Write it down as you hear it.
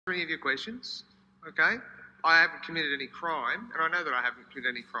Any of your questions, okay? I haven't committed any crime, and I know that I haven't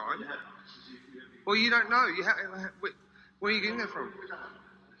committed any crime. Well, you don't know. Where are you getting that from?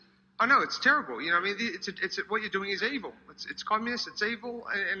 I know it's terrible. You know, I mean, what you're doing is evil. It's communist. It's evil,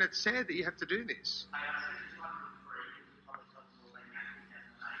 and it's sad that you have to do this.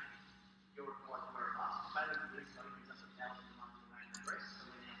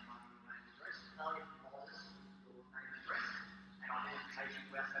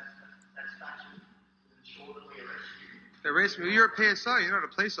 Arrest me. You're a PSO. You're not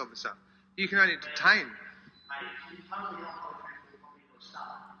a police officer. You can only detain.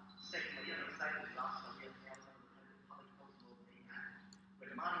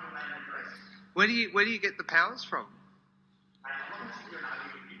 Where do you get the powers from?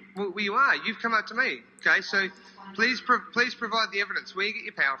 Well, you are. You've come up to me. Okay, so please provide the evidence. Where you get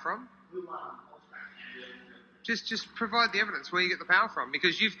your power from? Just provide the evidence where you get the power from,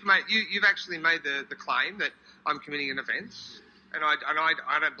 because you've actually made the claim that I'm committing an offence, and I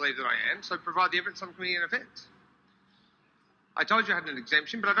don't believe that I am. So provide the evidence I'm committing an offence. I told you I had an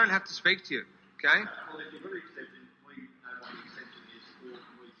exemption, but I don't have to speak to you. Okay?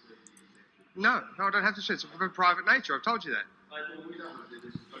 No, I don't have to. It's of a private nature. I've told you that.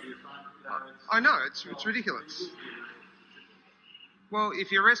 I know it's ridiculous. Well,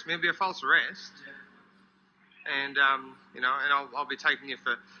 if you arrest me, it'll be a false arrest. And and I'll be taking you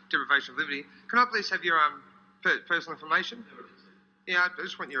for deprivation of liberty. Can I please have your personal information? Yeah, I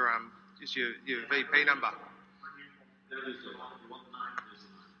just want your VP number.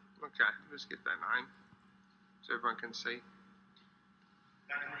 Okay, let's get that name so everyone can see.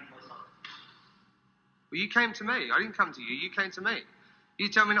 Well, you came to me. I didn't come to you. You came to me. You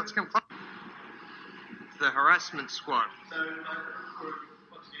tell me not to come close. The harassment squad.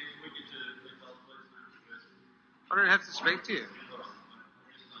 I don't have to speak to you.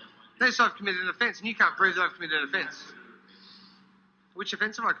 Unless I've committed an offence, and you can't prove that I've committed an offence. Which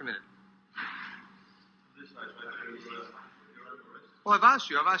offence have I committed? Well, I've asked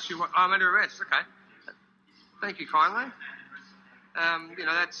you what... I'm under arrest, okay. Thank you kindly.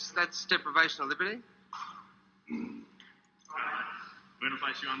 That's deprivation of liberty. We're going to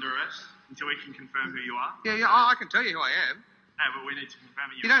place you under arrest until we can confirm who you are. Yeah, I can tell you who I am. No, but we need to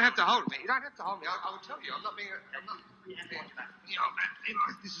confirm it. You don't have to hold me. I will tell you. I'm not being...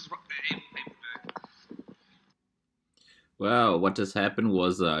 This is what the people do. Well, what just happened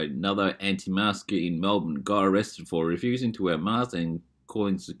was another anti-masker in Melbourne got arrested for refusing to wear masks and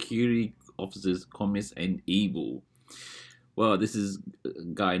calling security officers communists and evil. Well, this is a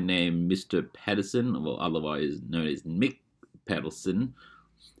guy named Mr. Patterson, or otherwise known as Nick Patterson.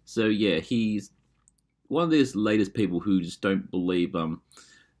 So yeah, he's one of these latest people who just don't believe the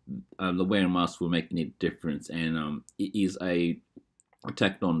wearing masks will make any difference, and it is a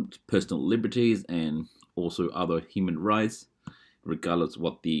attack on personal liberties and also other human rights, regardless of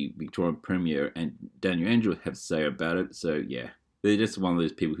what the Victorian Premier and Daniel Andrews have to say about it. So yeah, they're just one of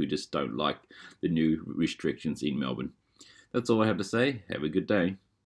those people who just don't like the new restrictions in Melbourne. That's all I have to say. Have a good day.